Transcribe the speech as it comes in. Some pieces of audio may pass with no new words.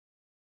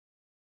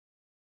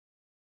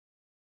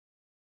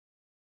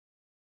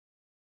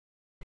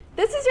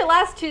This is your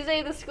last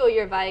Tuesday of the school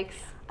year, Vikes.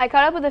 I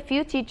caught up with a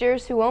few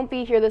teachers who won't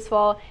be here this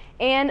fall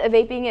and a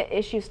vaping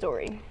issue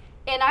story.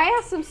 And I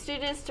asked some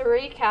students to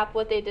recap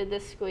what they did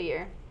this school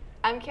year.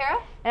 I'm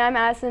Kara. And I'm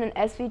Addison, and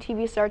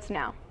SVTV starts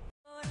now.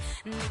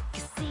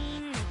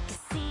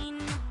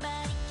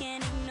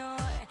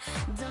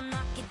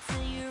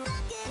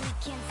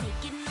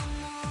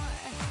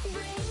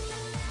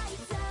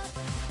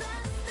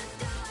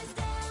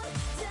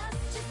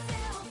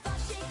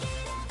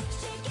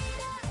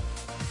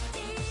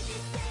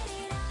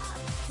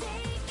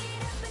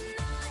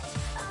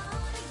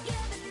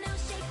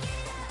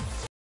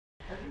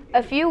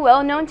 A few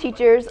well-known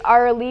teachers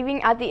are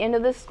leaving at the end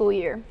of the school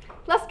year.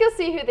 Let's go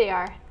see who they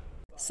are.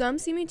 Some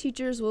Seaman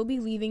teachers will be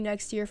leaving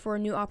next year for a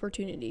new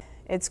opportunity.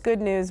 It's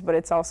good news, but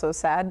it's also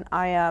sad.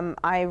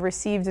 I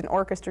received an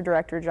orchestra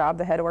director job,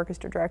 the head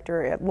orchestra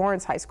director at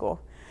Lawrence High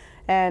School.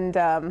 And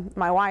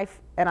my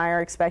wife and I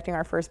are expecting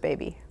our first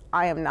baby.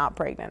 I am not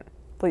pregnant.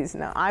 Please,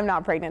 no, I'm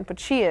not pregnant, but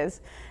she is.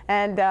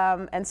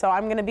 And so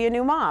I'm going to be a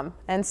new mom.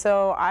 And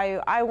so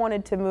I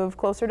wanted to move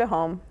closer to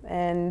home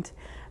and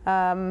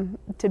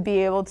to be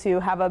able to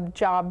have a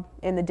job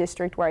in the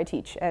district where I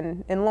teach.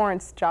 And in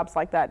Lawrence, jobs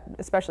like that,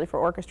 especially for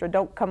orchestra,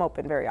 don't come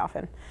open very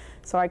often.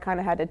 So I kind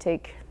of had to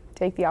take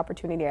the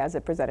opportunity as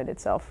it presented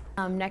itself.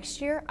 Next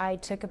year, I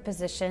took a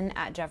position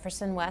at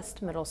Jefferson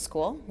West Middle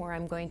School, where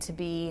I'm going to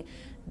be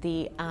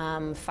the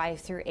 5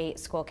 through 8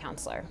 school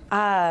counselor.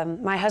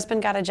 My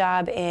husband got a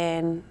job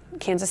in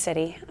Kansas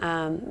City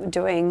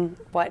doing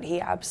what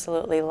he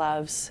absolutely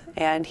loves,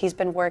 and he's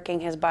been working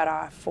his butt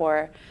off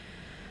for,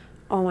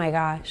 oh my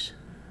gosh,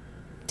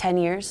 10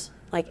 years,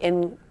 like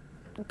in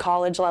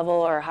college level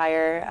or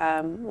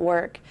higher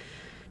work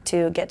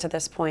to get to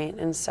this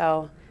point. And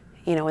so,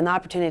 you know, when the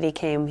opportunity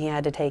came, he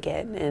had to take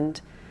it. And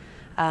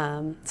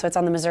so it's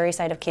on the Missouri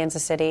side of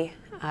Kansas City.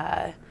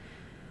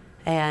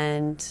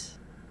 And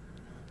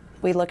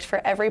we looked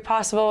for every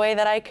possible way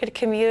that I could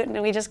commute,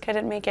 and we just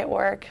couldn't make it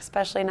work,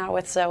 especially not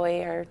with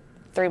Zoe, our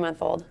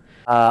 3-month-old.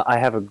 I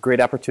have a great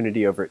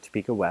opportunity over at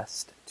Topeka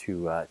West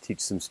to teach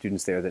some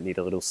students there that need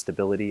a little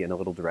stability and a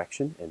little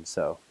direction. And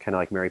so, kind of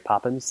like Mary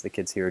Poppins, the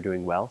kids here are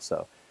doing well,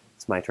 so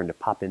it's my turn to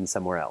pop in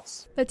somewhere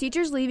else. The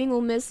teachers leaving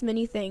will miss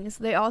many things.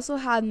 They also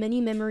have many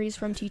memories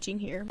from teaching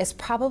here. It's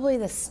probably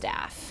the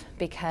staff,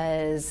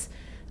 because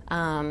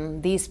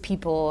these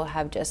people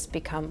have just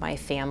become my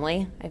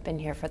family. I've been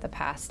here for the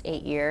past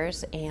 8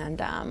 years,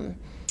 and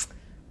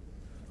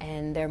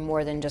they're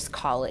more than just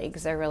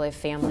colleagues. They're really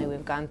family.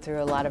 We've gone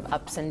through a lot of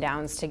ups and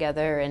downs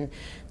together, and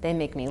they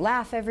make me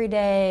laugh every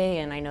day,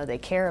 and I know they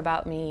care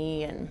about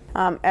me. And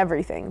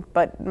everything,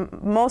 but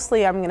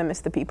mostly I'm going to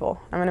miss the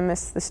people. I'm going to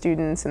miss the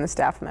students and the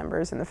staff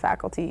members and the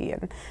faculty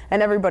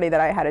and everybody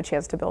that I had a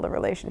chance to build a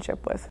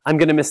relationship with. I'm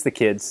going to miss the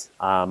kids.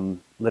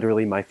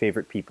 Literally, my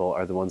favorite people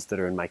are the ones that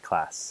are in my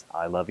class.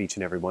 I love each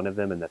and every one of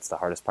them, and that's the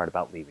hardest part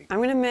about leaving. I'm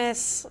going to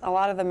miss a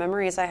lot of the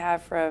memories I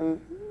have from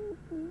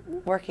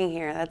working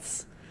here.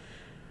 I've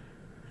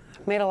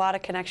made a lot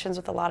of connections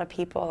with a lot of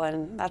people,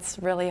 and that's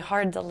really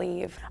hard to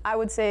leave. I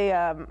would say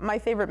my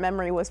favorite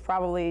memory was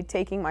probably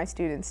taking my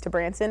students to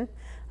Branson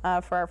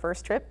for our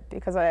first trip,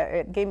 because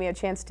it gave me a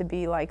chance to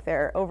be like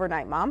their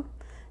overnight mom,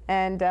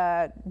 and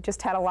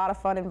just had a lot of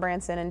fun in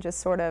Branson, and just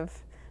sort of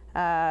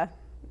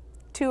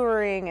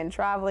touring and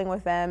traveling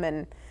with them.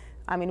 And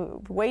I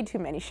mean, way too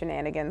many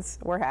shenanigans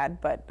were had,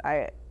 but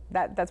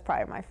that's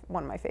probably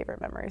one of my favorite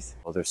memories.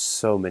 Well, there's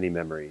so many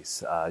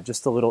memories.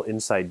 Just the little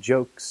inside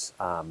jokes,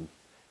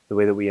 the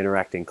way that we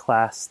interact in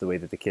class, the way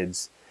that the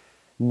kids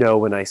know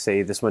when I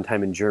say this one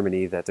time in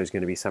Germany that there's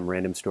going to be some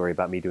random story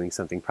about me doing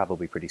something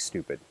probably pretty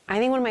stupid. I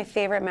think one of my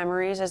favorite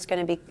memories is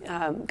going to be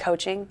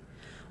coaching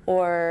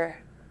or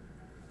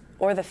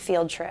the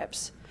field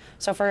trips.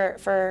 So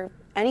for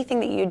anything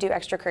that you do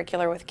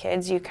extracurricular with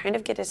kids, you kind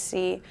of get to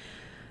see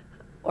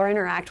or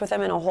interact with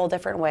them in a whole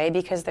different way,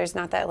 because there's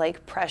not that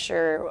like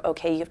pressure,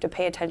 okay, you have to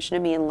pay attention to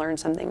me and learn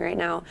something right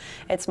now.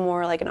 It's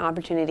more like an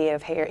opportunity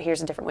of, hey,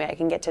 here's a different way I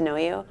can get to know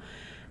you.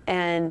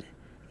 And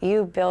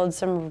you build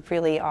some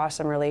really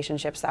awesome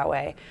relationships that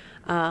way.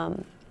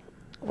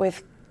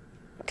 With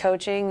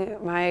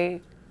coaching, my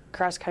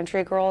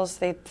cross-country girls,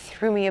 they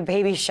threw me a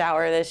baby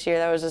shower this year.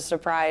 That was a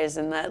surprise,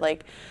 and that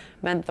like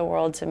meant the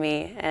world to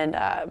me. And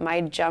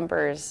my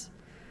jumpers,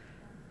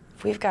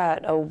 we've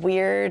got a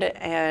weird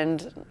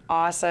and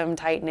awesome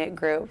tight-knit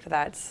group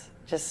that's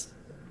just,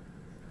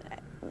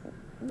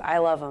 I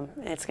love them.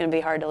 It's going to be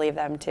hard to leave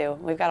them too.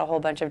 We've got a whole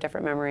bunch of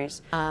different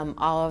memories.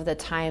 All of the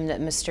time that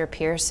Mr.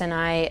 Pierce and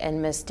I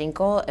and Miss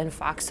Dinkle and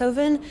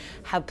Foxhoven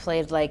have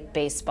played like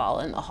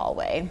baseball in the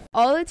hallway.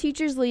 All the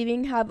teachers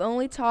leaving have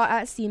only taught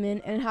at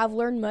Seaman and have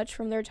learned much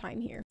from their time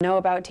here. Know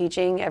about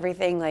teaching,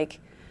 everything like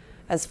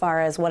as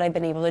far as what I've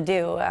been able to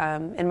do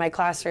in my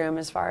classroom,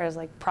 as far as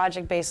like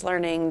project-based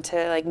learning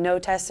to like no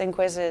tests and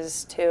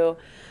quizzes to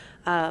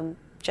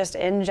just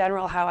in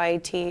general how I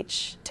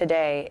teach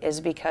today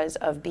is because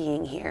of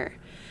being here.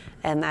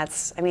 And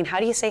that's, I mean, how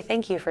do you say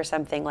thank you for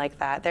something like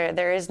that?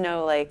 There is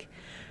no like,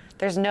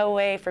 there's no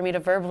way for me to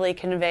verbally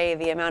convey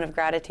the amount of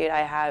gratitude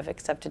I have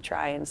except to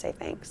try and say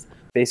thanks.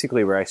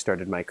 basically where I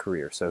started my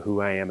career. So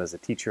who I am as a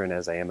teacher and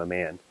as I am a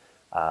man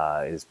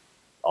is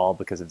all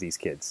because of these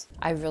kids.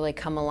 I've really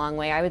come a long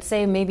way. I would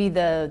say maybe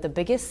the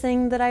biggest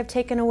thing that I've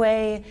taken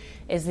away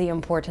is the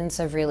importance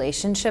of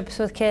relationships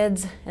with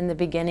kids. In the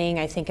beginning,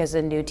 I think as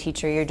a new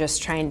teacher, you're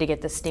just trying to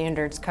get the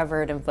standards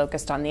covered and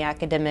focused on the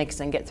academics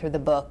and get through the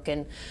book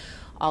and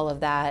all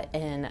of that.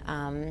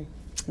 And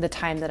the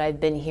time that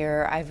I've been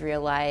here, I've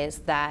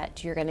realized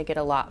that you're going to get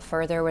a lot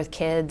further with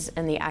kids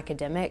and the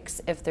academics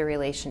if the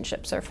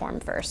relationships are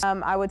formed first.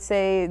 I would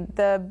say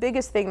the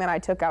biggest thing that I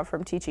took out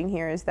from teaching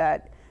here is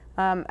that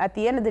at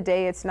the end of the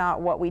day, it's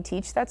not what we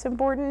teach that's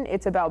important.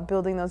 It's about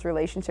building those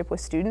relationships with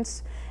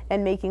students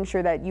and making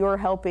sure that you're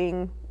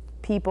helping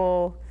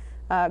people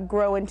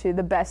grow into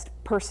the best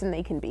person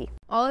they can be.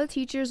 All the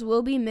teachers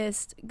will be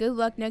missed. Good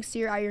luck next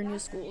year at your new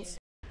schools.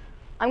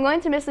 I'm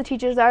going to miss the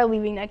teachers that are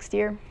leaving next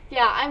year.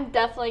 Yeah, I'm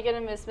definitely going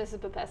to miss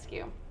Mrs.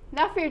 Popescu.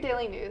 Now for your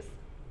daily news.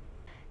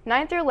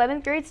 9th through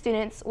 11th grade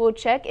students will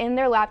check in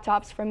their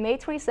laptops from May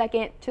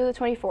 22nd to the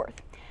 24th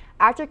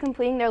after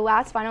completing their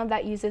last final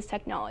that uses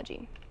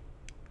technology.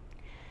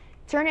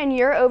 Turn in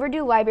your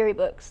overdue library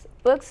books.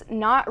 Books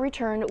not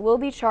returned will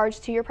be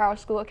charged to your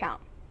PowerSchool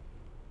account.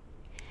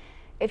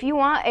 If you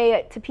want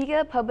a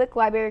Topeka Public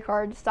Library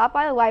card, stop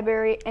by the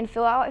library and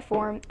fill out a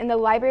form, and the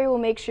library will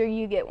make sure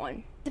you get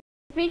one.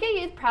 Topeka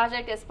Youth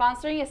Project is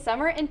sponsoring a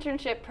summer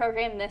internship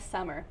program this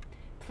summer.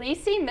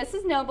 Please see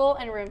Mrs. Noble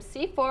in room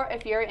C4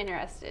 if you're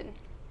interested.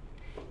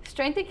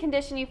 Strength and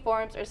conditioning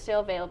forms are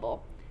still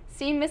available.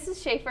 See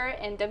Mrs. Schaefer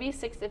in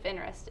W6 if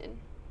interested.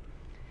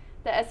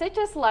 The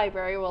SHS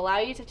library will allow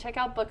you to check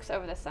out books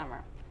over the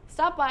summer.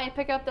 Stop by and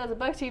pick up those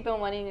books you've been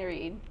wanting to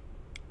read.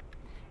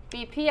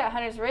 BP at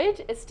Hunters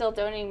Ridge is still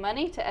donating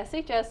money to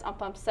SHS on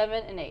pumps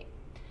 7 and 8.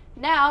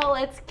 Now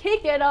let's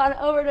kick it on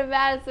over to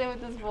Madison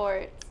with the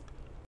sports.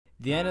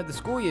 The end of the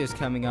school year is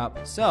coming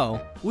up,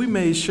 so we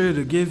made sure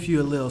to give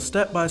you a little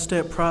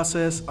step-by-step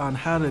process on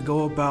how to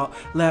go about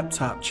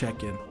laptop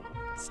check-in.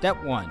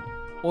 Step 1.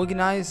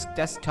 Organize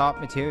desktop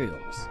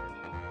materials.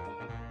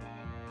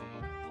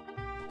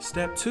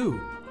 Step 2.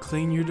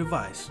 Clean your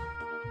device.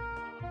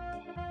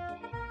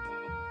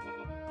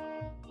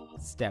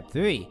 Step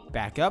 3.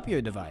 Back up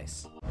your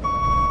device.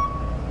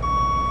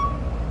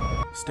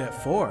 Step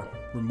 4.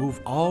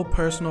 Remove all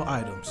personal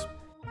items.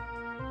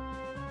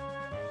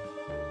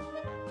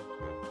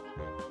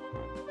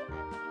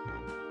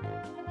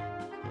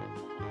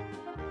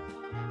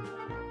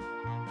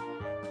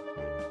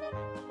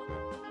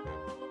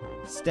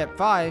 Step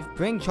 5.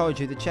 Bring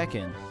charger to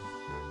check-in.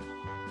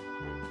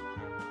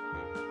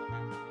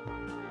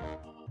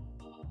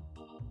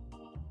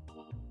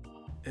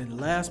 And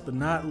last but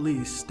not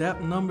least,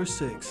 step number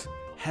 6.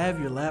 Have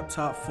your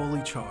laptop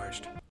fully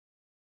charged.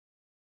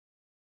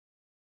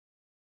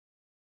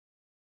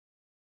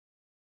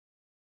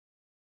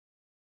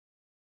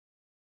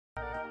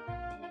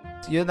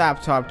 Your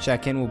laptop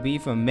check-in will be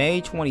from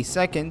May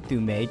 22nd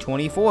through May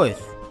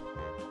 24th.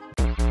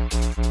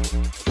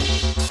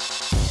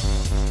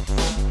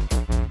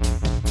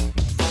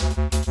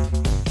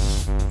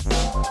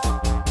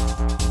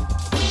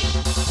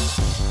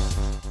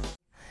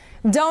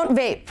 Don't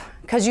vape,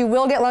 because you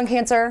will get lung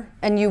cancer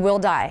and you will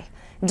die.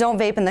 Don't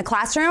vape in the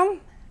classroom.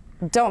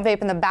 Don't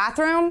vape in the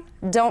bathroom.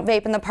 Don't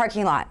vape in the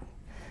parking lot.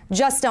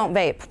 Just don't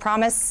vape,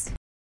 promise?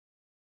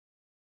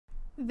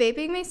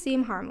 Vaping may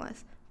seem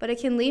harmless, but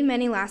it can lead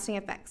many lasting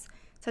effects,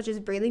 such as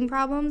breathing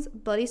problems,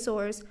 bloody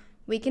sores,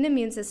 weakened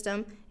immune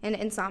system, and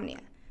insomnia.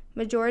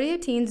 Majority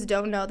of teens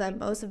don't know that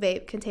most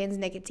vape contains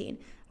nicotine,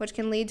 which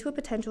can lead to a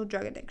potential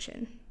drug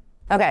addiction.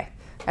 Okay,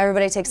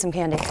 everybody take some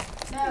candy.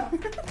 No.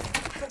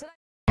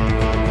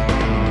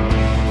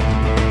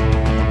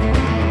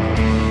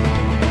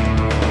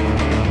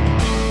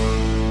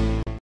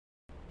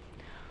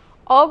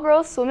 All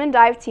girls swim and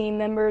dive team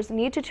members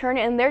need to turn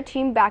in their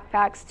team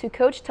backpacks to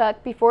Coach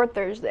Tuck before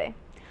Thursday.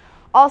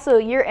 Also,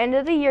 your end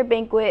of the year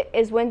banquet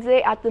is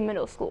Wednesday at the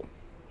middle school.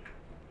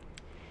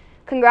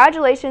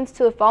 Congratulations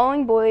to the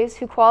following boys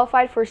who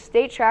qualified for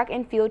state track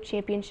and field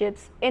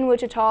championships in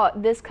Wichita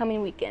this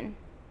coming weekend.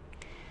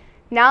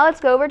 Now let's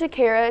go over to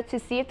Kara to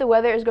see if the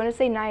weather is going to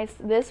stay nice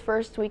this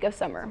first week of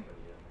summer.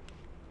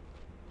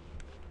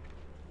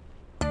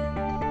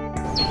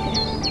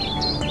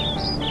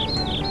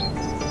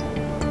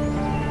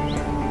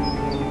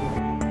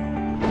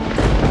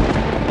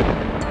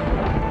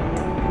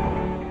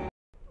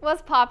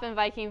 What's poppin',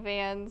 Viking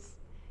fans?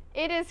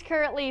 It is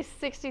currently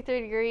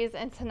 63 degrees,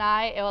 and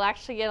tonight it will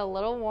actually get a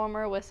little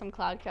warmer with some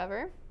cloud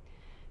cover.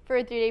 For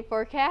a 3-day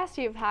forecast,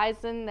 you have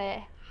highs in the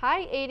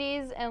high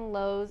 80s and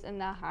lows in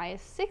the high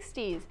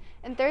 60s.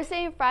 And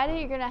Thursday and Friday,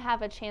 you're going to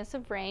have a chance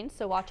of rain,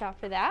 so watch out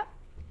for that.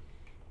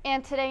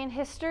 And today in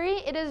history,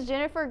 it is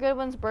Jennifer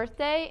Goodwin's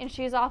birthday, and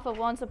she's off of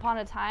Once Upon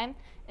a Time,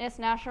 and it's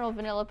National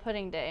Vanilla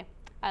Pudding Day.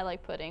 I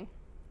like pudding.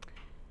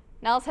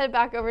 Now let's head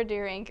back over to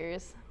your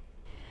anchors.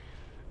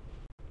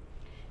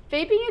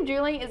 Vaping and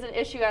drooling is an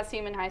issue at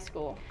Seaman High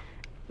School.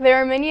 There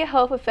are many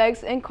health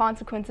effects and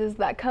consequences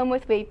that come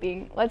with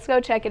vaping. Let's go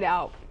check it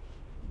out.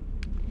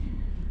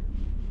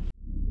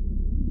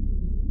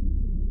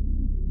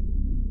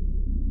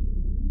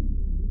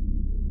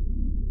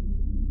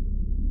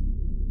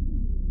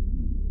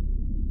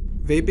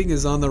 Vaping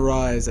is on the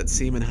rise at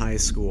Seaman High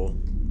School.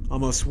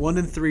 Almost 1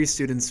 in 3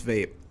 students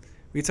vape.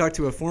 We talked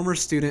to a former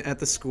student at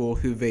the school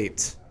who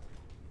vaped.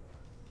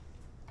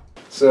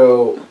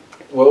 So,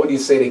 what would you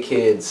say to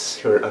kids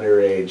who are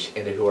underage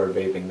and who are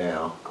vaping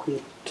now?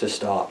 To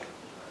stop.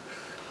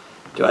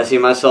 Do I see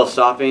myself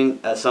stopping?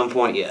 At some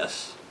point,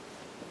 yes.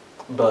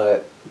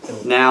 But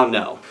now,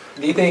 no.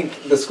 Do you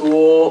think the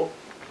school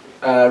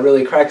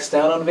really cracks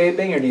down on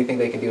vaping, or do you think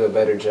they can do a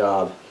better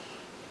job?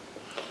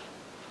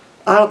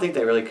 I don't think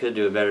they really could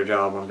do a better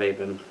job on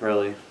vaping,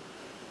 really.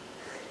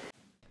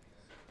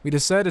 We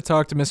decided to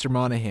talk to Mr.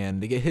 Monahan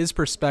to get his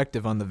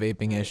perspective on the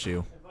vaping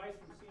issue.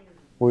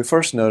 Well, we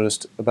first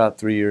noticed about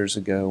 3 years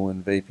ago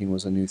when vaping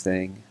was a new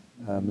thing,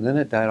 and then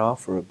it died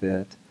off for a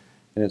bit,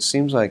 and it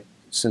seems like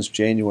since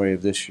January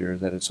of this year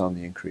that it's on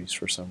the increase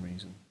for some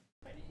reason.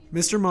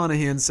 Mr.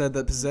 Monahan said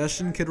that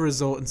possession could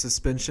result in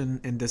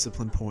suspension and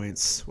discipline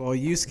points, while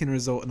use can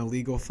result in a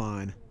legal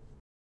fine.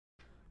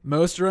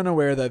 Most are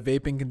unaware that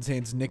vaping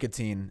contains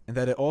nicotine and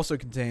that it also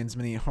contains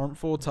many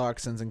harmful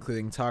toxins,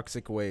 including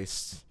toxic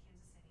waste.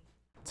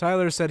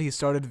 Tyler said he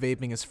started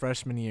vaping his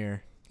freshman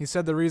year. He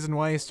said the reason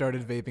why he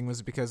started vaping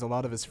was because a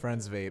lot of his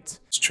friends vaped.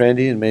 It's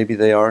trendy, and maybe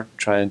they are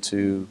trying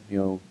to,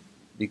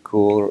 be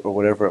cool or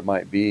whatever it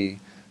might be.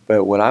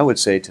 But what I would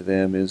say to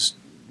them is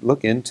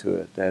look into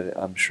it. That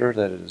I'm sure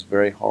that it is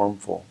very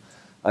harmful.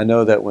 I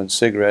know that when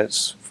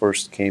cigarettes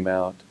first came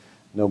out,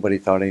 nobody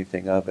thought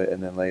anything of it,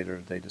 and then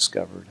later they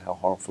discovered how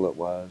harmful it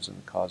was and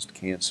it caused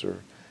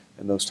cancer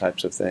and those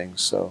types of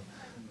things. So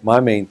my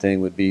main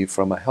thing would be,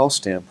 from a health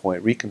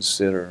standpoint,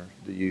 reconsider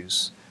the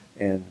use.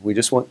 And we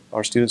just want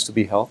our students to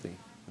be healthy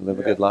and live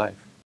a good life.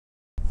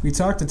 We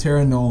talked to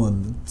Tara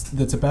Nolan,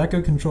 the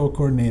tobacco control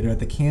coordinator at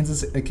the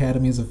Kansas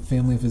Academies of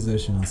Family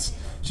Physicians.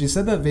 She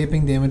said that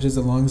vaping damages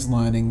the lungs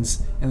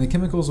linings and the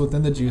chemicals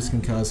within the juice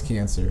can cause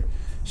cancer.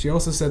 She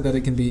also said that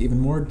it can be even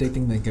more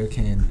addicting than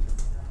cocaine.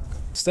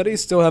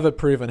 Studies still haven't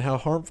proven how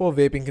harmful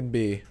vaping can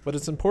be, but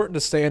it's important to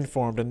stay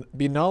informed and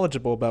be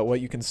knowledgeable about what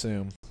you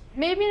consume.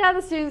 Maybe now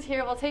the students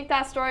here will take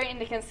that story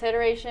into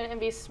consideration and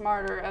be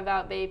smarter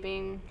about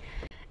vaping.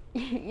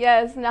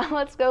 Yes, now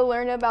let's go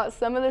learn about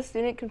some of the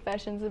student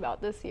confessions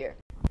about this year.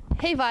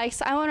 Hey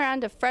Vikes, I went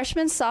around to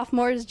freshmen,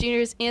 sophomores,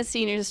 juniors, and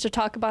seniors to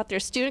talk about their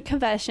student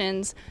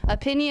confessions,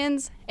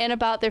 opinions, and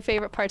about their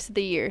favorite parts of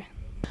the year.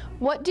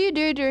 What do you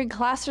do during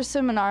class or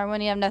seminar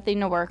when you have nothing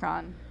to work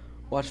on?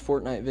 Watch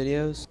Fortnite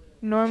videos.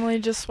 Normally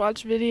just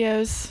watch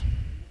videos.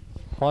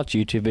 Watch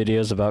YouTube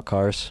videos about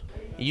cars.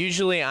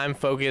 Usually I'm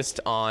focused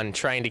on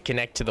trying to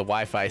connect to the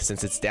Wi-Fi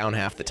since it's down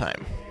half the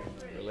time.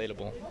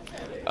 Relatable.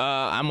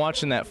 I'm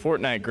watching that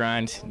Fortnite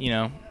grind,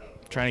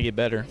 trying to get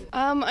better.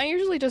 I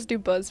usually just do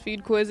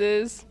BuzzFeed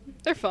quizzes.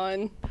 They're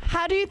fun.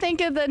 How do you think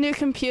of the new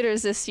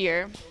computers this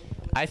year?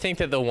 I think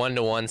that the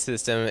one-to-one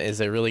system is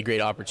a really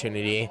great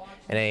opportunity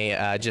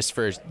and just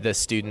for the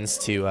students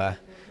to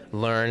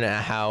learn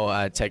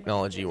how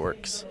technology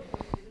works.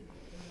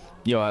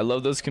 I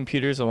love those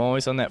computers. I'm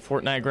always on that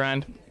Fortnite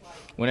grind.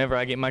 Whenever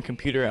I get my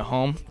computer at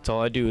home, that's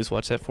all I do is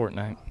watch that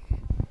Fortnite.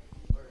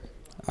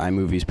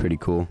 iMovie's pretty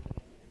cool.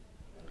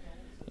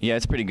 Yeah,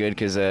 it's pretty good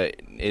because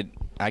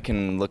I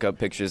can look up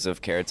pictures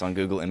of carrots on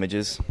Google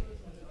Images.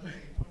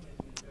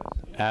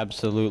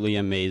 Absolutely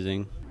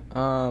amazing.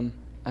 I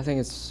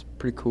think it's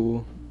pretty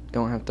cool.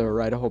 Don't have to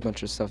write a whole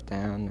bunch of stuff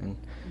down and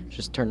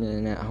just turn it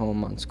in at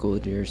home on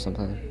Schoology or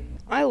something.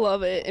 I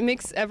love it. It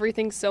makes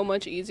everything so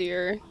much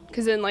easier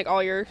because then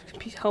all your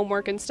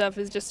homework and stuff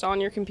is just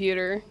on your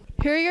computer.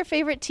 Who are your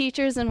favorite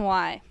teachers and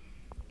why?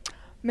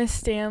 Miss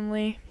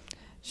Stanley.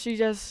 She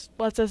just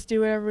lets us do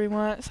whatever we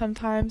want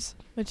sometimes,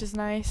 which is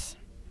nice.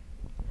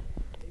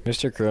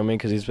 Mr. Cromie,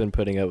 because he's been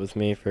putting up with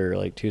me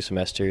for 2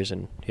 semesters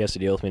and he has to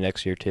deal with me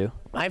next year too.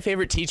 My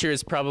favorite teacher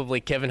is probably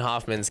Kevin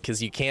Hoffman's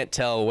because you can't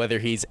tell whether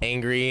he's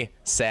angry,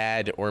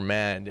 sad, or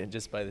mad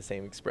just by the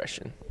same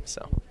expression.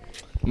 So,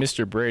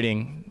 Mr.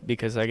 Brading,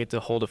 because I get to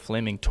hold a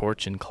flaming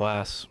torch in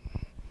class.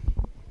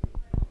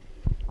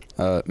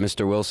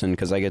 Mr. Wilson,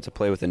 because I get to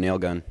play with a nail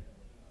gun.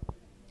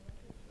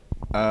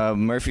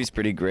 Murphy's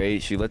pretty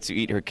great. She lets you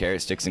eat her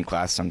carrot sticks in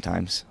class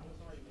sometimes.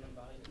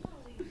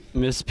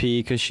 Miss P,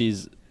 because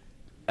she's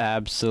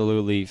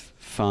absolutely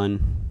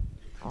fun.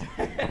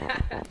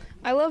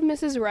 I love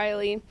Mrs.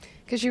 Riley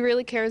because she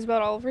really cares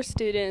about all of her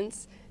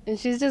students and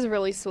she's just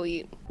really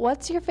sweet.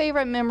 What's your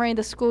favorite memory of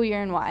the school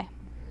year and why?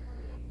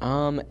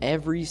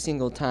 Every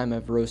single time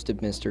I've roasted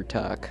Mr.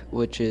 Tuck,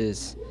 which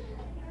is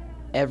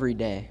every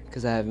day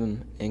because I have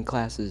him in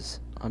classes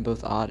on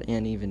both odd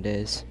and even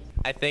days.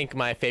 I think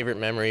my favorite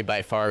memory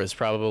by far was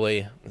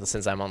probably,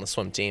 since I'm on the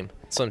swim team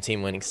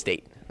winning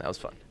state. That was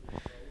fun.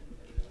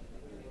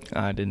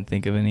 I didn't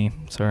think of any,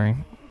 sorry.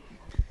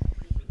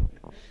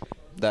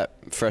 That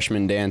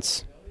freshman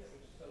dance.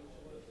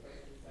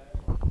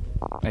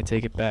 I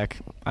take it back.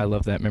 I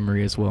love that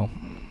memory as well.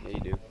 Yeah, you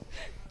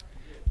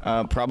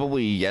do.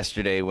 Probably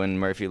yesterday when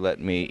Murphy let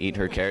me eat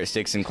her carrot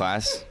sticks in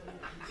class.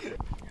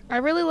 I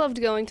really loved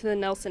going to the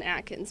Nelson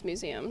Atkins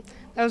Museum.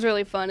 That was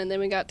really fun, and then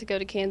we got to go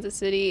to Kansas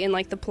City and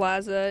like the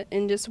plaza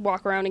and just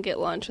walk around and get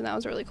lunch, and that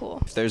was really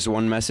cool. If there's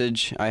one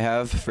message I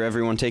have for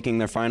everyone taking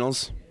their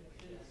finals,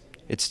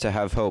 it's to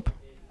have hope.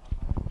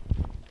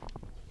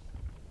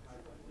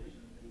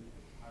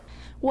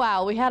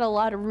 Wow, we had a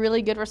lot of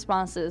really good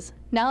responses.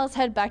 Now let's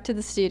head back to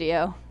the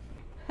studio.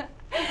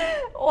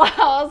 Wow, that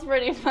was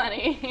pretty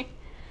funny.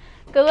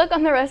 Good luck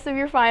on the rest of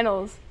your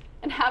finals.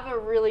 And have a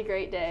really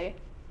great day.